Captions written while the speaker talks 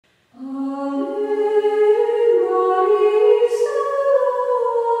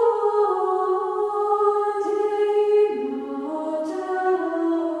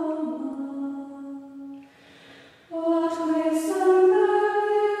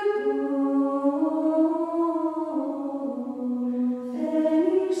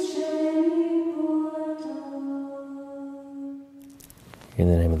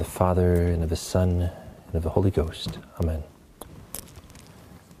the Father, and of the Son, and of the Holy Ghost. Amen.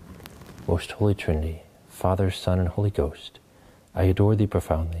 Most Holy Trinity, Father, Son, and Holy Ghost, I adore Thee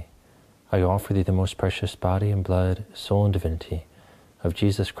profoundly. I offer Thee the most precious body and blood, soul and divinity of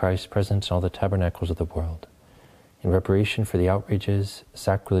Jesus Christ, present in all the tabernacles of the world, in reparation for the outrages,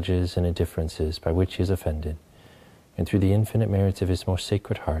 sacrileges, and indifferences by which He is offended, and through the infinite merits of His most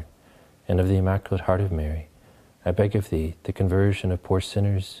sacred heart and of the Immaculate Heart of Mary, I beg of Thee the conversion of poor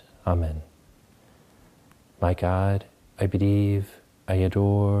sinners. Amen. My God, I believe, I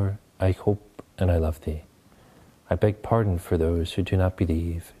adore, I hope, and I love Thee. I beg pardon for those who do not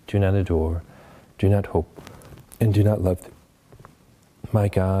believe, do not adore, do not hope, and do not love Thee. My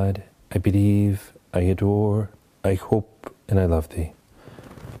God, I believe, I adore, I hope, and I love Thee.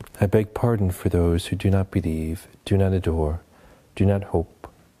 I beg pardon for those who do not believe, do not adore, do not hope,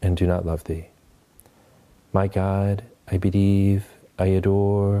 and do not love Thee. My God, I believe, I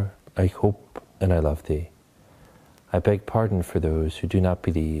adore, I hope, and I love Thee. I beg pardon for those who do not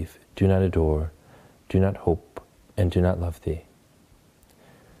believe, do not adore, do not hope, and do not love Thee.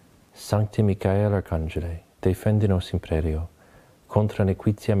 Sancte Michael Arcangele, defende nos imperio, contra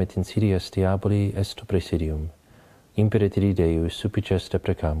nequitiam et insidias diaboli est presidium, imperitri Deus supplices te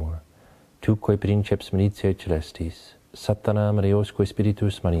precamur, tuque princeps militiae celestis, Satanam reosque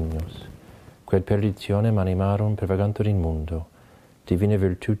spiritus malignos, quod perditionem animarum pervagantur in mundo, divina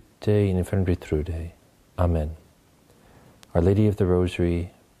virtute in infernum Gertrude. Amen. Our Lady of the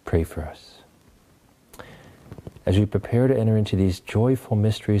Rosary, pray for us. As we prepare to enter into these joyful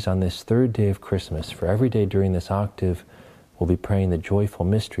mysteries on this third day of Christmas, for every day during this octave, we'll be praying the joyful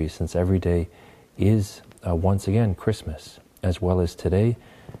mysteries, since every day is once again Christmas, as well as today,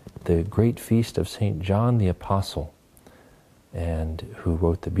 the great feast of St. John the Apostle, and who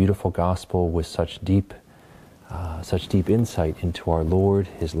wrote the beautiful gospel with such deep insight into our Lord,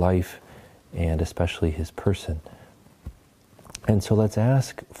 His life, and especially His person. And so let's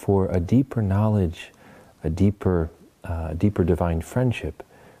ask for a deeper knowledge, a deeper divine friendship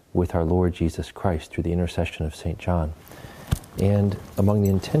with our Lord Jesus Christ through the intercession of St. John. And among the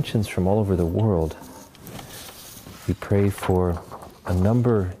intentions from all over the world, we pray for a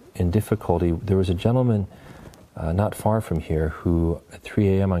number in difficulty. There was a gentleman not far from here who at 3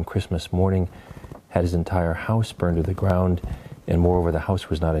 a.m. on Christmas morning had his entire house burned to the ground, and moreover the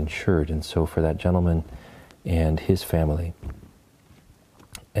house was not insured. And so for that gentleman and his family.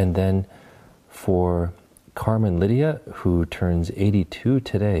 And then for Carmen Lydia, who turns 82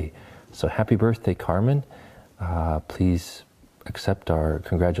 today. So happy birthday, Carmen. Please accept our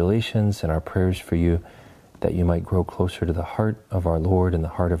congratulations and our prayers for you, that you might grow closer to the heart of our Lord and the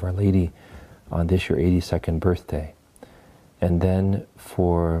heart of Our Lady on this your 82nd birthday. And then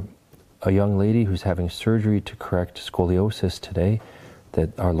for a young lady who's having surgery to correct scoliosis today,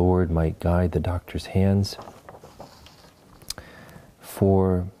 that our Lord might guide the doctor's hands.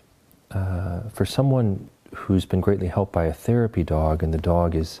 For someone who's been greatly helped by a therapy dog, and the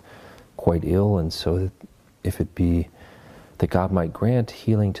dog is quite ill, and so that if it be that God might grant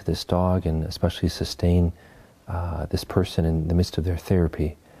healing to this dog, and especially sustain this person in the midst of their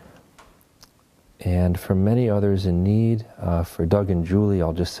therapy. And for many others in need, for Doug and Julie,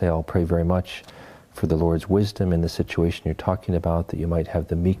 I'll just say I'll pray very much for the Lord's wisdom in the situation you're talking about, that you might have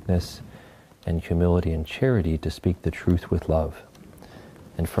the meekness and humility and charity to speak the truth with love.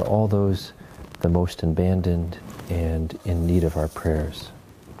 And for all those the most abandoned and in need of our prayers.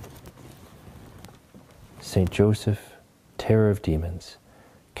 Saint Joseph, terror of demons,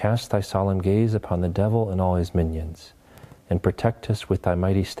 cast thy solemn gaze upon the devil and all his minions, and protect us with thy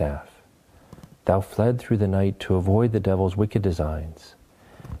mighty staff. Thou fled through the night to avoid the devil's wicked designs.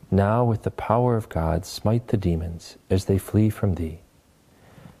 Now with the power of God smite the demons as they flee from thee.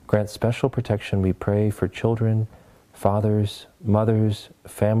 Grant special protection, we pray, for children, fathers, mothers,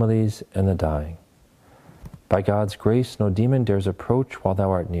 families, and the dying. By God's grace no demon dares approach while thou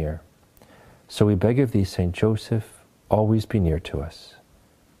art near. So we beg of thee, Saint Joseph, always be near to us.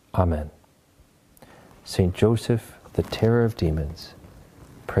 Amen. Saint Joseph, the terror of demons,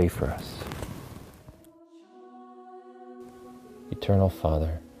 pray for us. Eternal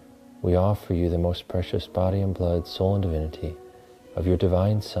Father, we offer you the most precious body and blood, soul and divinity of your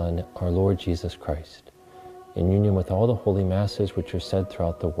divine Son, our Lord Jesus Christ, in union with all the holy masses which are said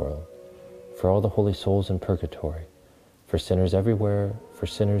throughout the world, for all the holy souls in purgatory, for sinners everywhere, for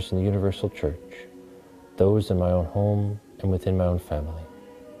sinners in the universal church, those in my own home and within my own family.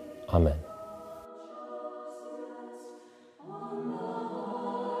 Amen.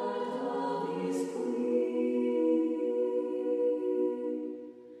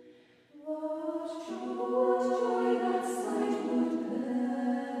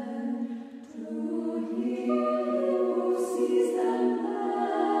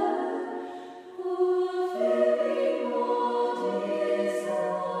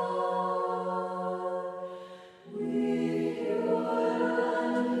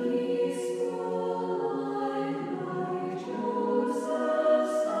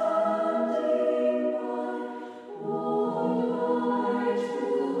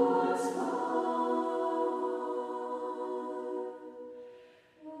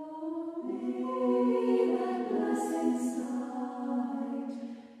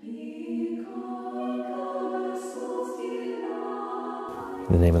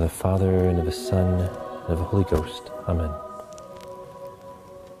 In the name of the Father, and of the Son, and of the Holy Ghost. Amen.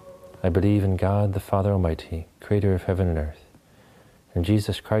 I believe in God, the Father Almighty, creator of heaven and earth, and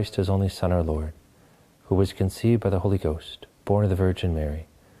Jesus Christ, his only Son, our Lord, who was conceived by the Holy Ghost, born of the Virgin Mary,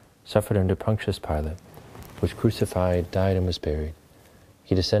 suffered under Pontius Pilate, was crucified, died, and was buried.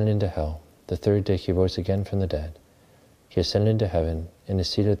 He descended into hell. The third day he rose again from the dead. He ascended into heaven, and is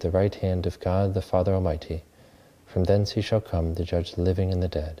seated at the right hand of God, the Father Almighty. From thence he shall come to judge the living and the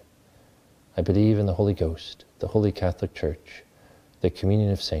dead. I believe in the Holy Ghost, the Holy Catholic Church, the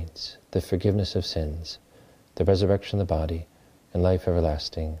communion of saints, the forgiveness of sins, the resurrection of the body, and life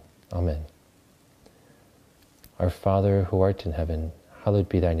everlasting. Amen. Our Father, who art in heaven, hallowed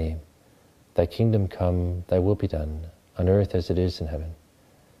be thy name. Thy kingdom come, thy will be done, on earth as it is in heaven.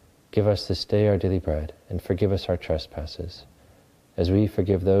 Give us this day our daily bread, and forgive us our trespasses, as we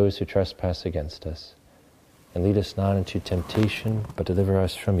forgive those who trespass against us. And lead us not into temptation, but deliver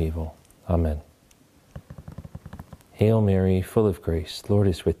us from evil. Amen. Hail Mary, full of grace, the Lord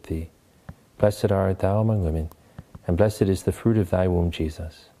is with thee. Blessed art thou among women, and blessed is the fruit of thy womb,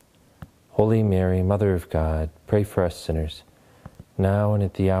 Jesus. Holy Mary, Mother of God, pray for us sinners, now and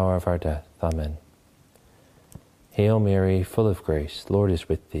at the hour of our death. Amen. Hail Mary, full of grace, the Lord is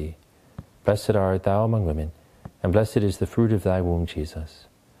with thee. Blessed art thou among women, and blessed is the fruit of thy womb, Jesus.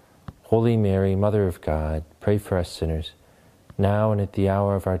 Holy Mary, Mother of God, pray for us sinners, now and at the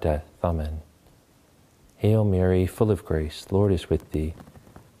hour of our death. Amen. Hail Mary, full of grace, the Lord is with thee.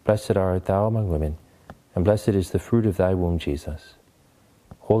 Blessed art thou among women, and blessed is the fruit of thy womb, Jesus.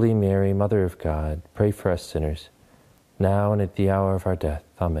 Holy Mary, Mother of God, pray for us sinners, now and at the hour of our death.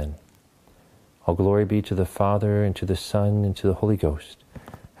 Amen. All glory be to the Father, and to the Son, and to the Holy Ghost,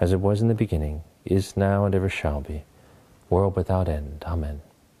 as it was in the beginning, is now, and ever shall be, world without end. Amen.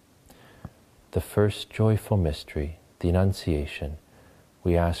 The first joyful mystery, the Annunciation.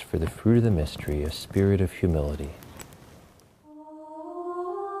 We ask for the fruit of the mystery, a spirit of humility.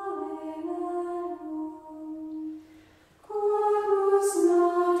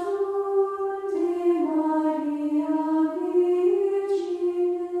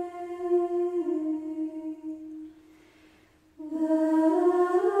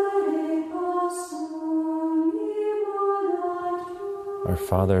 Our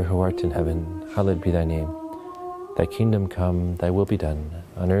Father, who art in heaven, hallowed be thy name. Thy kingdom come, thy will be done,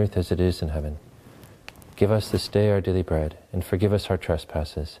 on earth as it is in heaven. Give us this day our daily bread, and forgive us our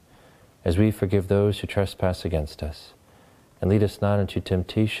trespasses, as we forgive those who trespass against us. And lead us not into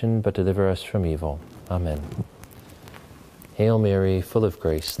temptation, but deliver us from evil. Amen. Hail Mary, full of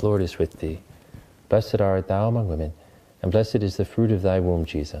grace, the Lord is with thee. Blessed art thou among women, and blessed is the fruit of thy womb,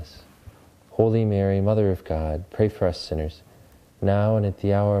 Jesus. Holy Mary, Mother of God, pray for us sinners, now and at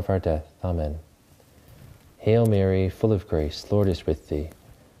the hour of our death. Amen. Hail Mary, full of grace, the Lord is with thee.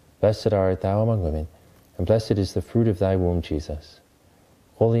 Blessed art thou among women, and blessed is the fruit of thy womb, Jesus.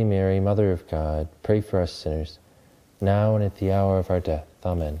 Holy Mary, Mother of God, pray for us sinners, now and at the hour of our death.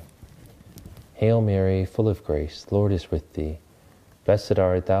 Amen. Hail Mary, full of grace, the Lord is with thee. Blessed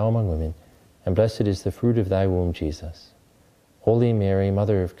art thou among women, and blessed is the fruit of thy womb, Jesus. Holy Mary,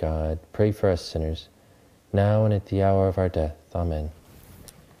 Mother of God, pray for us sinners, now and at the hour of our death. Amen.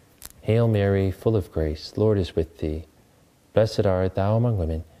 Hail Mary, full of grace, the Lord is with thee. Blessed art thou among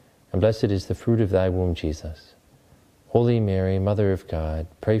women, and blessed is the fruit of thy womb, Jesus. Holy Mary, Mother of God,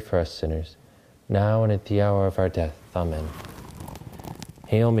 pray for us sinners, now and at the hour of our death. Amen.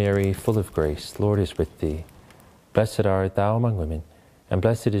 Hail Mary, full of grace, the Lord is with thee. Blessed art thou among women, and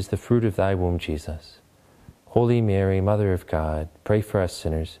blessed is the fruit of thy womb, Jesus. Holy Mary, Mother of God, pray for us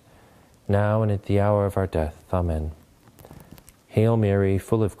sinners, now and at the hour of our death. Amen. Hail Mary,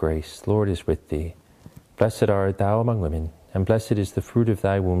 full of grace, the Lord is with thee. Blessed art thou among women, and blessed is the fruit of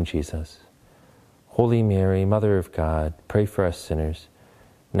thy womb, Jesus. Holy Mary, Mother of God, pray for us sinners,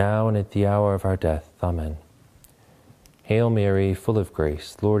 now and at the hour of our death. Amen. Hail Mary, full of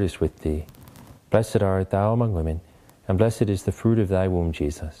grace, the Lord is with thee. Blessed art thou among women, and blessed is the fruit of thy womb,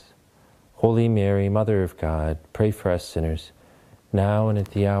 Jesus. Holy Mary, Mother of God, pray for us sinners, now and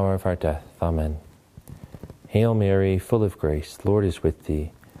at the hour of our death. Amen. Hail Mary, full of grace, the Lord is with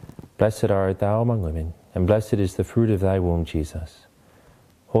thee. Blessed art thou among women, and blessed is the fruit of thy womb, Jesus.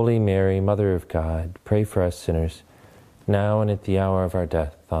 Holy Mary, Mother of God, pray for us sinners, now and at the hour of our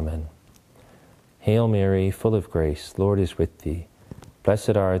death. Amen. Hail Mary, full of grace, the Lord is with thee.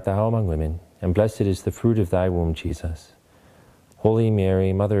 Blessed art thou among women, and blessed is the fruit of thy womb, Jesus. Holy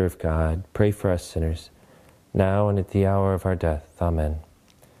Mary, Mother of God, pray for us sinners, now and at the hour of our death. Amen.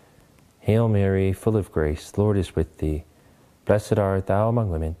 Hail Mary, full of grace, the Lord is with thee. Blessed art thou among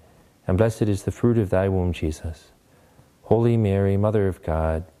women, and blessed is the fruit of thy womb, Jesus. Holy Mary, Mother of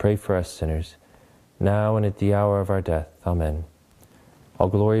God, pray for us sinners, now and at the hour of our death. Amen. All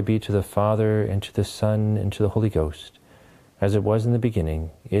glory be to the Father, and to the Son, and to the Holy Ghost, as it was in the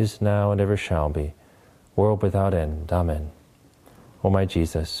beginning, is now, and ever shall be, world without end. Amen. O my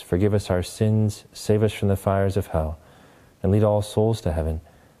Jesus, forgive us our sins, save us from the fires of hell, and lead all souls to heaven,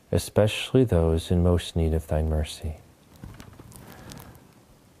 especially those in most need of thy mercy.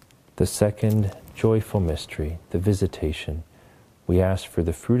 The second joyful mystery, the Visitation. We ask for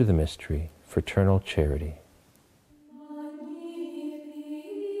the fruit of the mystery, fraternal charity.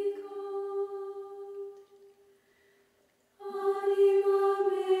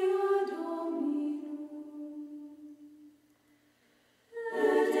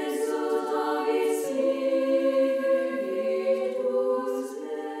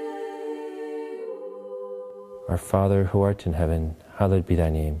 Our Father, who art in heaven, hallowed be thy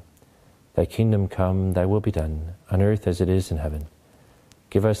name. Thy kingdom come, thy will be done, on earth as it is in heaven.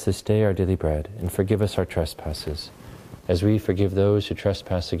 Give us this day our daily bread, and forgive us our trespasses, as we forgive those who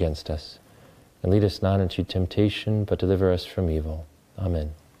trespass against us. And lead us not into temptation, but deliver us from evil.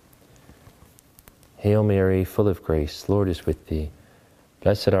 Amen. Hail Mary, full of grace, the Lord is with thee.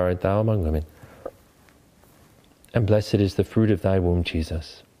 Blessed art thou among women, and blessed is the fruit of thy womb,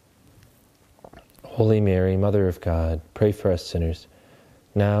 Jesus. Holy Mary, Mother of God, pray for us sinners,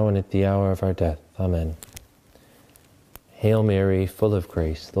 now and at the hour of our death. Amen. Hail Mary, full of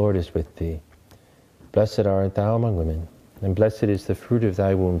grace, the Lord is with thee. Blessed art thou among women, and blessed is the fruit of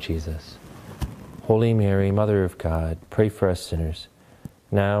thy womb, Jesus. Holy Mary, Mother of God, pray for us sinners,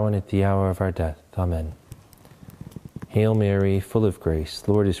 now and at the hour of our death. Amen. Hail Mary, full of grace,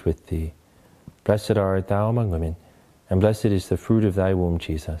 the Lord is with thee. Blessed art thou among women, and blessed is the fruit of thy womb,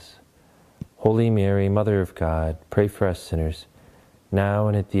 Jesus. Holy Mary, Mother of God, pray for us sinners, now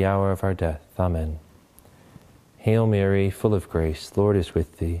and at the hour of our death. Amen. Hail Mary, full of grace, the Lord is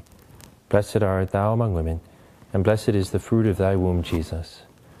with thee. Blessed art thou among women, and blessed is the fruit of thy womb, Jesus.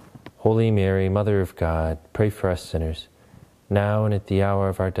 Holy Mary, Mother of God, pray for us sinners, now and at the hour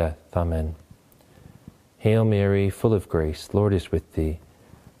of our death. Amen. Hail Mary, full of grace, the Lord is with thee.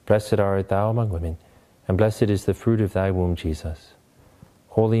 Blessed art thou among women, and blessed is the fruit of thy womb, Jesus.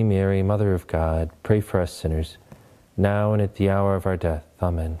 Holy Mary, Mother of God, pray for us sinners, now and at the hour of our death.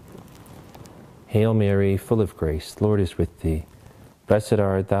 Amen. Hail Mary, full of grace, the Lord is with thee. Blessed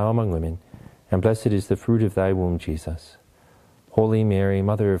art thou among women, and blessed is the fruit of thy womb, Jesus. Holy Mary,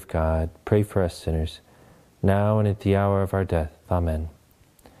 Mother of God, pray for us sinners, now and at the hour of our death. Amen.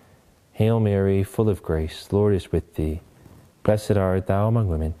 Hail Mary, full of grace, the Lord is with thee. Blessed art thou among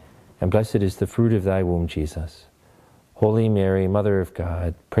women, and blessed is the fruit of thy womb, Jesus. Holy Mary, Mother of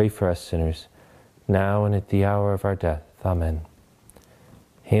God, pray for us sinners, now and at the hour of our death. Amen.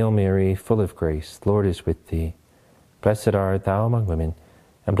 Hail Mary, full of grace, the Lord is with thee. Blessed art thou among women,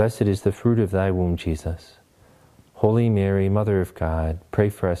 and blessed is the fruit of thy womb, Jesus. Holy Mary, Mother of God, pray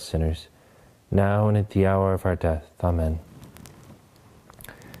for us sinners, now and at the hour of our death. Amen.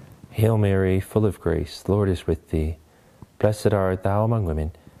 Hail Mary, full of grace, the Lord is with thee. Blessed art thou among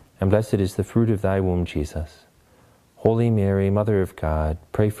women, and blessed is the fruit of thy womb, Jesus. Holy Mary, Mother of God,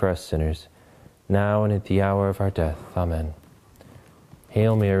 pray for us sinners, now and at the hour of our death. Amen.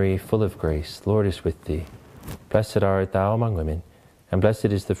 Hail Mary, full of grace, the Lord is with thee. Blessed art thou among women, and blessed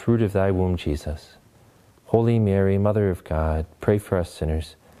is the fruit of thy womb, Jesus. Holy Mary, Mother of God, pray for us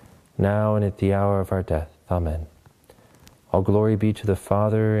sinners, now and at the hour of our death. Amen. All glory be to the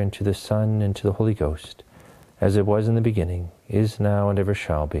Father, and to the Son, and to the Holy Ghost, as it was in the beginning, is now, and ever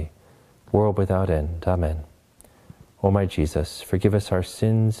shall be, world without end. Amen. O my Jesus, forgive us our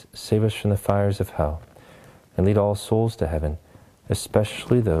sins, save us from the fires of hell, and lead all souls to heaven,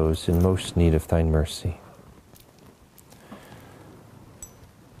 especially those in most need of thine mercy.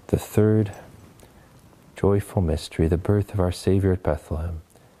 The third joyful mystery, the birth of our Savior at Bethlehem.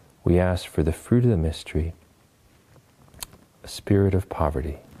 We ask for the fruit of the mystery, a spirit of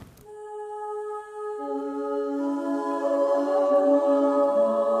poverty.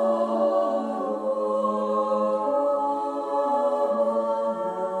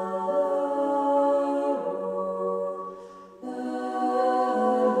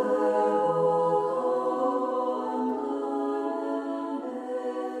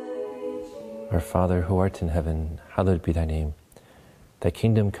 Our Father, who art in heaven, hallowed be thy name. Thy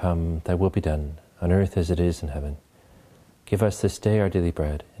kingdom come, thy will be done, on earth as it is in heaven. Give us this day our daily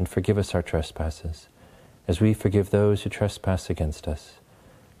bread, and forgive us our trespasses, as we forgive those who trespass against us.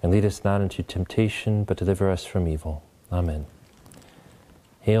 And lead us not into temptation, but deliver us from evil. Amen.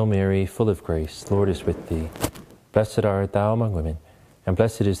 Hail Mary, full of grace, the Lord is with thee. Blessed art thou among women, and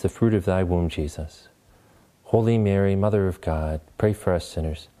blessed is the fruit of thy womb, Jesus. Holy Mary, Mother of God, pray for us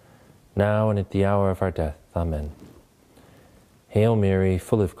sinners, now and at the hour of our death. Amen. Hail Mary,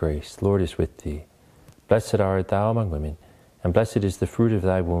 full of grace, Lord is with thee. Blessed art thou among women, and blessed is the fruit of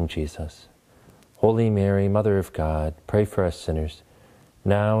thy womb, Jesus. Holy Mary, Mother of God, pray for us sinners,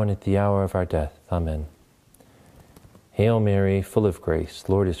 now and at the hour of our death. Amen. Hail Mary, full of grace,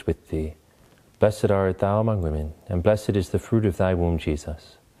 Lord is with thee. Blessed art thou among women, and blessed is the fruit of thy womb,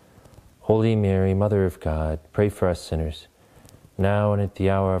 Jesus. Holy Mary, Mother of God, pray for us sinners, now and at the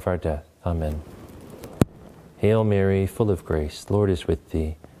hour of our death. Amen. Hail Mary, full of grace, Lord is with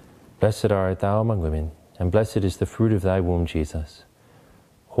thee. Blessed art thou among women, and blessed is the fruit of thy womb, Jesus.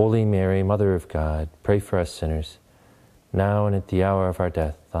 Holy Mary, Mother of God, pray for us sinners, now and at the hour of our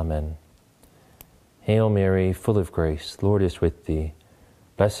death. Amen. Hail Mary, full of grace, Lord is with thee.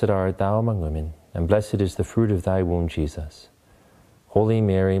 Blessed art thou among women, and blessed is the fruit of thy womb, Jesus. Holy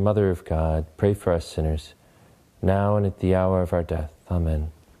Mary, Mother of God, pray for us sinners, now and at the hour of our death.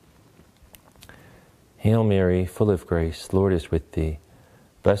 Amen. Hail Mary, full of grace, Lord is with thee.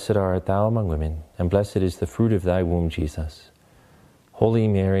 Blessed art thou among women, and blessed is the fruit of thy womb, Jesus. Holy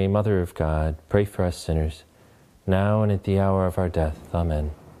Mary, Mother of God, pray for us sinners, now and at the hour of our death.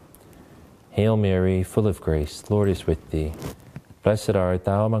 Amen. Hail Mary, full of grace, Lord is with thee. Blessed art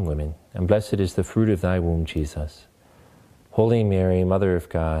thou among women, and blessed is the fruit of thy womb, Jesus. Holy Mary, Mother of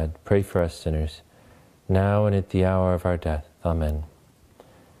God, pray for us sinners, now and at the hour of our death. Amen.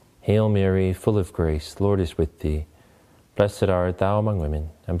 Hail Mary, full of grace, Lord is with thee. Blessed art thou among women,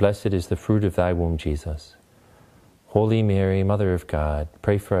 and blessed is the fruit of thy womb, Jesus. Holy Mary, Mother of God,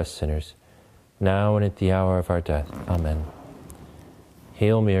 pray for us sinners, now and at the hour of our death. Amen.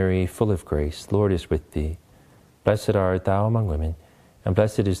 Hail Mary, full of grace, Lord is with thee. Blessed art thou among women, and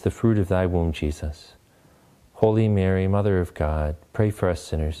blessed is the fruit of thy womb, Jesus. Holy Mary, Mother of God, pray for us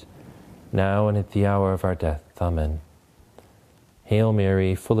sinners, now and at the hour of our death. Amen. Hail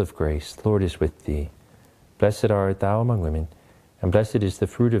Mary, full of grace, Lord is with thee. Blessed art thou among women, and blessed is the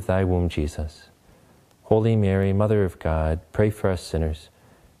fruit of thy womb, Jesus. Holy Mary, Mother of God, pray for us sinners,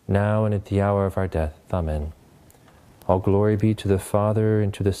 now and at the hour of our death. Amen. All glory be to the Father,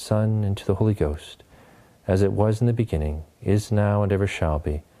 and to the Son, and to the Holy Ghost, as it was in the beginning, is now, and ever shall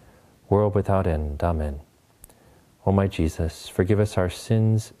be, world without end. Amen. O my Jesus, forgive us our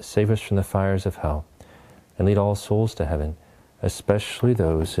sins, save us from the fires of hell, and lead all souls to heaven, especially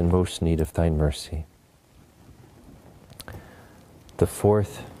those in most need of thine mercy. The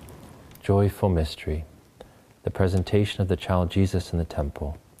fourth joyful mystery, the presentation of the child Jesus in the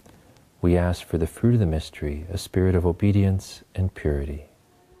temple. We ask for the fruit of the mystery, a spirit of obedience and purity.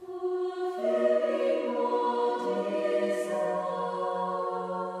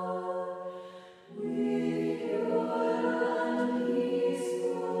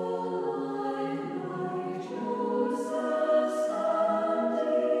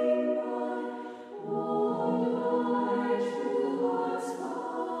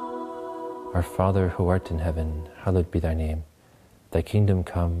 Our Father, who art in heaven, hallowed be thy name. Thy kingdom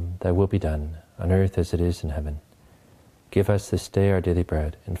come, thy will be done, on earth as it is in heaven. Give us this day our daily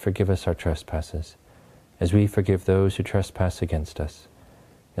bread, and forgive us our trespasses, as we forgive those who trespass against us.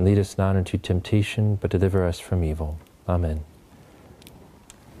 And lead us not into temptation, but deliver us from evil. Amen.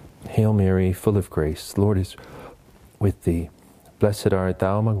 Hail Mary, full of grace, Lord is with thee. Blessed art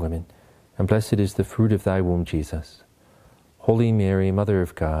thou among women, and blessed is the fruit of thy womb, Jesus. Holy Mary, Mother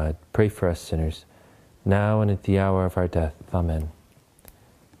of God, pray for us sinners, now and at the hour of our death. Amen.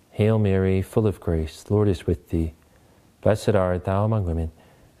 Hail Mary, full of grace, Lord is with thee. Blessed art thou among women,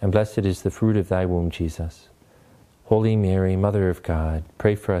 and blessed is the fruit of thy womb, Jesus. Holy Mary, Mother of God,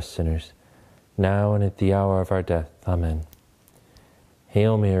 pray for us sinners, now and at the hour of our death. Amen.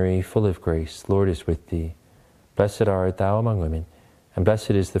 Hail Mary, full of grace, Lord is with thee. Blessed art thou among women, and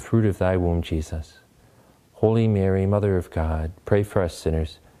blessed is the fruit of thy womb, Jesus. Holy Mary, Mother of God, pray for us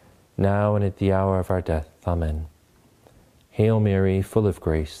sinners, now and at the hour of our death. Amen. Hail Mary, full of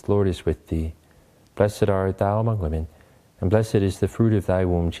grace, Lord is with thee. Blessed art thou among women, and blessed is the fruit of thy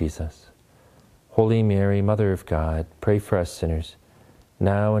womb, Jesus. Holy Mary, Mother of God, pray for us sinners,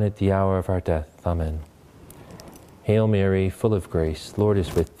 now and at the hour of our death. Amen. Hail Mary, full of grace, Lord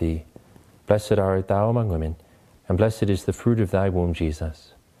is with thee. Blessed art thou among women, and blessed is the fruit of thy womb,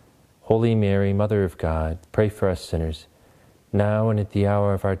 Jesus. Holy Mary, Mother of God, pray for us sinners, now and at the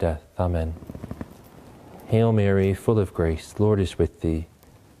hour of our death. Amen. Hail Mary, full of grace, Lord is with thee.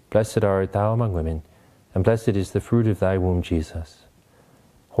 Blessed art thou among women, and blessed is the fruit of thy womb, Jesus.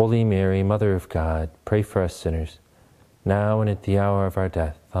 Holy Mary, Mother of God, pray for us sinners, now and at the hour of our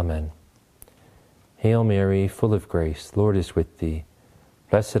death. Amen. Hail Mary, full of grace, Lord is with thee.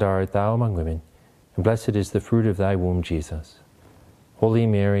 Blessed art thou among women, and blessed is the fruit of thy womb, Jesus. Holy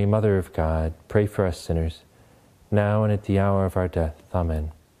Mary, Mother of God, pray for us sinners, now and at the hour of our death.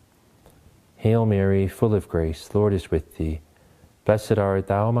 Amen. Hail Mary, full of grace, the Lord is with thee. Blessed art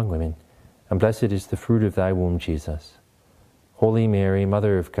thou among women, and blessed is the fruit of thy womb, Jesus. Holy Mary,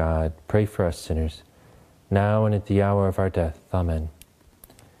 Mother of God, pray for us sinners, now and at the hour of our death. Amen.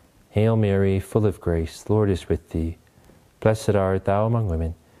 Hail Mary, full of grace, the Lord is with thee. Blessed art thou among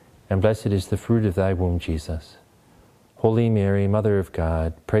women, and blessed is the fruit of thy womb, Jesus. Holy Mary, Mother of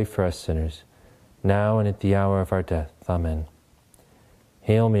God, pray for us sinners, now and at the hour of our death. Amen.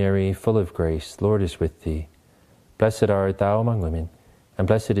 Hail Mary, full of grace, the Lord is with thee. Blessed art thou among women, and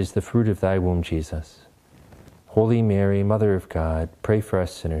blessed is the fruit of thy womb, Jesus. Holy Mary, Mother of God, pray for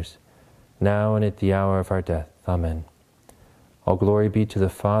us sinners, now and at the hour of our death. Amen. All glory be to the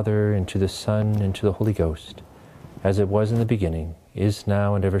Father, and to the Son, and to the Holy Ghost, as it was in the beginning, is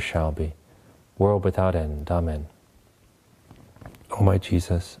now, and ever shall be, world without end. Amen. O my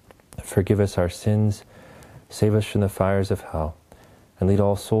Jesus, forgive us our sins, save us from the fires of hell, and lead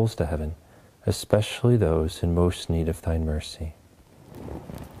all souls to heaven, especially those in most need of thine mercy.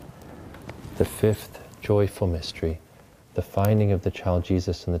 The fifth joyful mystery, the finding of the child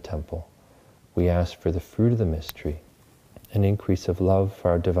Jesus in the temple. We ask for the fruit of the mystery, an increase of love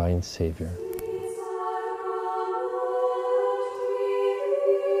for our divine Savior.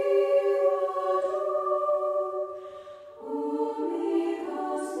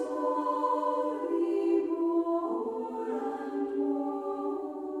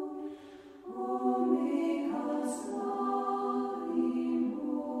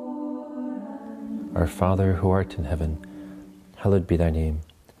 Our Father, who art in heaven, hallowed be thy name.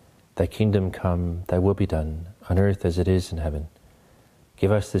 Thy kingdom come, thy will be done, on earth as it is in heaven.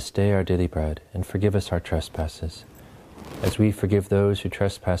 Give us this day our daily bread, and forgive us our trespasses, as we forgive those who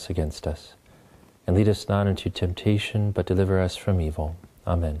trespass against us. And lead us not into temptation, but deliver us from evil.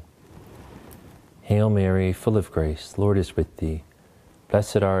 Amen. Hail Mary, full of grace, the Lord is with thee.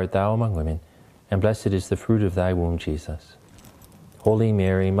 Blessed art thou among women, and blessed is the fruit of thy womb, Jesus. Holy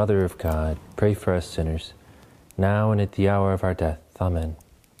Mary, Mother of God, pray for us sinners, now and at the hour of our death. Amen.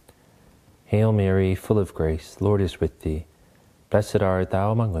 Hail Mary, full of grace, the Lord is with thee. Blessed art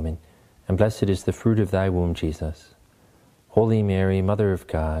thou among women, and blessed is the fruit of thy womb, Jesus. Holy Mary, Mother of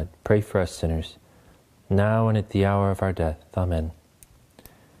God, pray for us sinners, now and at the hour of our death. Amen.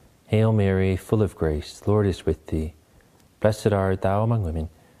 Hail Mary, full of grace, the Lord is with thee. Blessed art thou among women,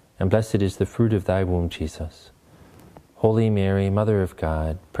 and blessed is the fruit of thy womb, Jesus. Holy Mary, Mother of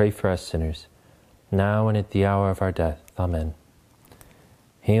God, pray for us sinners, now and at the hour of our death. Amen.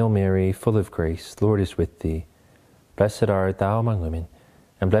 Hail Mary, full of grace, the Lord is with thee. Blessed art thou among women,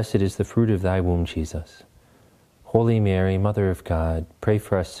 and blessed is the fruit of thy womb, Jesus. Holy Mary, Mother of God, pray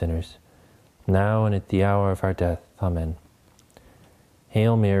for us sinners, now and at the hour of our death. Amen.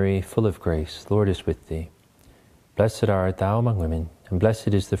 Hail Mary, full of grace, the Lord is with thee. Blessed art thou among women, and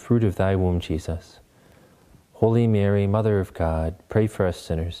blessed is the fruit of thy womb, Jesus. Holy Mary, Mother of God, pray for us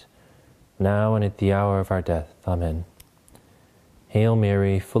sinners, now and at the hour of our death. Amen. Hail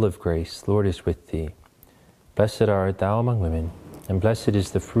Mary, full of grace, the Lord is with thee. Blessed art thou among women, and blessed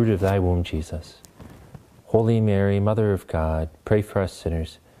is the fruit of thy womb, Jesus. Holy Mary, Mother of God, pray for us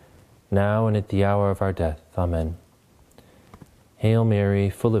sinners, now and at the hour of our death. Amen. Hail Mary,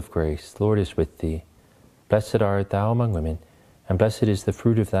 full of grace, the Lord is with thee. Blessed art thou among women, and blessed is the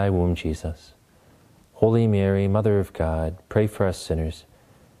fruit of thy womb, Jesus. Holy Mary, Mother of God, pray for us sinners,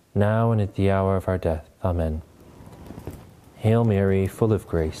 now and at the hour of our death. Amen. Hail Mary, full of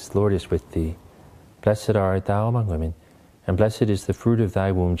grace, the Lord is with thee. Blessed art thou among women, and blessed is the fruit of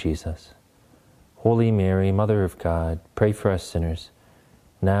thy womb, Jesus. Holy Mary, Mother of God, pray for us sinners,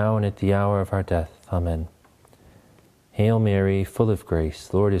 now and at the hour of our death. Amen. Hail Mary, full of grace,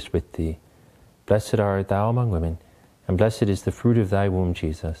 the Lord is with thee. Blessed art thou among women, and blessed is the fruit of thy womb,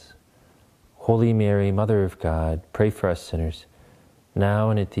 Jesus. Holy Mary, Mother of God, pray for us sinners, now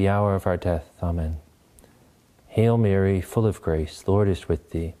and at the hour of our death. Amen. Hail Mary, full of grace, the Lord is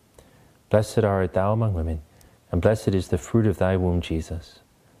with thee. Blessed art thou among women, and blessed is the fruit of thy womb, Jesus.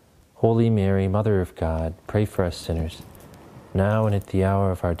 Holy Mary, Mother of God, pray for us sinners, now and at the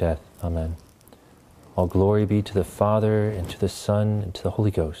hour of our death. Amen. All glory be to the Father, and to the Son, and to the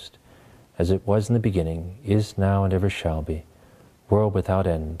Holy Ghost, as it was in the beginning, is now, and ever shall be, world without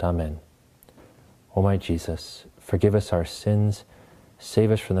end. Amen. O my Jesus, forgive us our sins,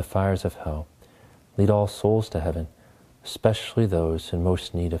 save us from the fires of hell, lead all souls to heaven, especially those in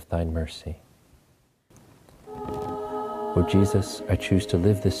most need of thine mercy. O Jesus, I choose to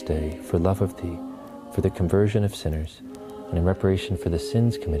live this day for love of thee, for the conversion of sinners, and in reparation for the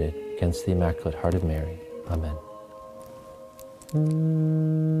sins committed against the Immaculate Heart of Mary. Amen.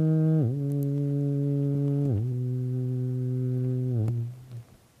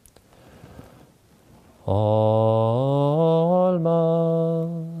 Alma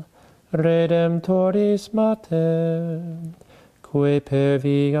Redemptoris Mater, que per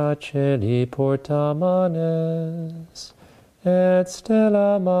via celi porta manes, et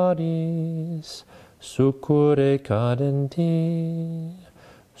stella maris, succurre cadenti,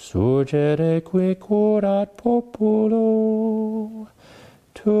 surgere qui curat populo,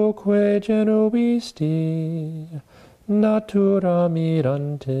 tuque genuisti, natura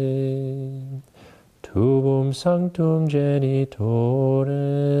mirante, tuum sanctum genitorem,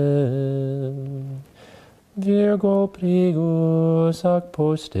 Virgo prigus ac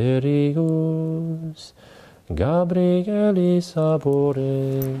posterius, Gabrieli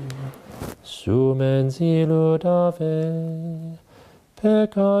sabore, sumens illud ave,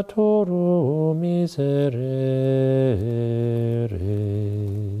 peccatorum miserere.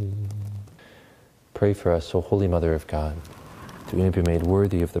 Pray for us, O Holy Mother of God, that we may be made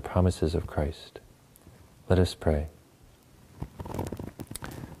worthy of the promises of Christ. Let us pray.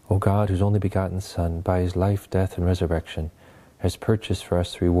 O God, whose only begotten Son, by his life, death, and resurrection, has purchased for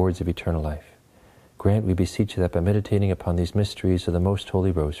us the rewards of eternal life, grant, we beseech you, that by meditating upon these mysteries of the Most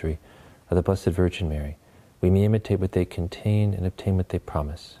Holy Rosary of the Blessed Virgin Mary, we may imitate what they contain and obtain what they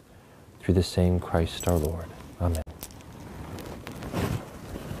promise. Through the same Christ our Lord. Amen.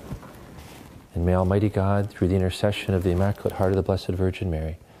 And may Almighty God, through the intercession of the Immaculate Heart of the Blessed Virgin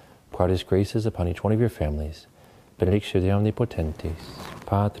Mary, pour out his graces upon each one of your families. Benedictio Dei Omnipotentis,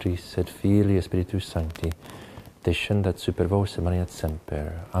 Patris et Filii et Spiritus Sancti, descendat super vos et maneat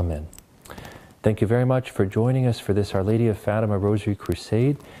semper. Amen. Thank you very much for joining us for this Our Lady of Fatima Rosary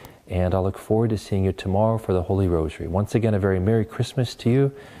Crusade, and I'll look forward to seeing you tomorrow for the Holy Rosary. Once again, a very Merry Christmas to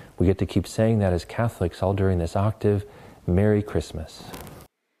you. We get to keep saying that as Catholics all during this octave. Merry Christmas.